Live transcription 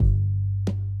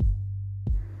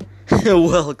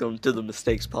Welcome to the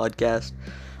Mistakes Podcast.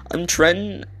 I'm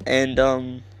Trenton,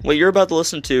 and what you're about to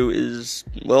listen to is,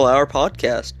 our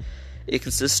podcast. It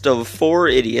consists of 4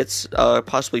 idiots,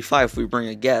 possibly 5 if we bring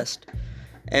a guest,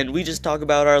 and we just talk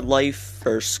about our life,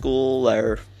 our school,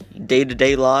 our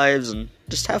day-to-day lives, and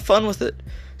just have fun with it.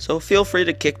 So feel free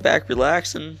to kick back,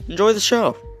 relax, and enjoy the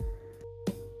show.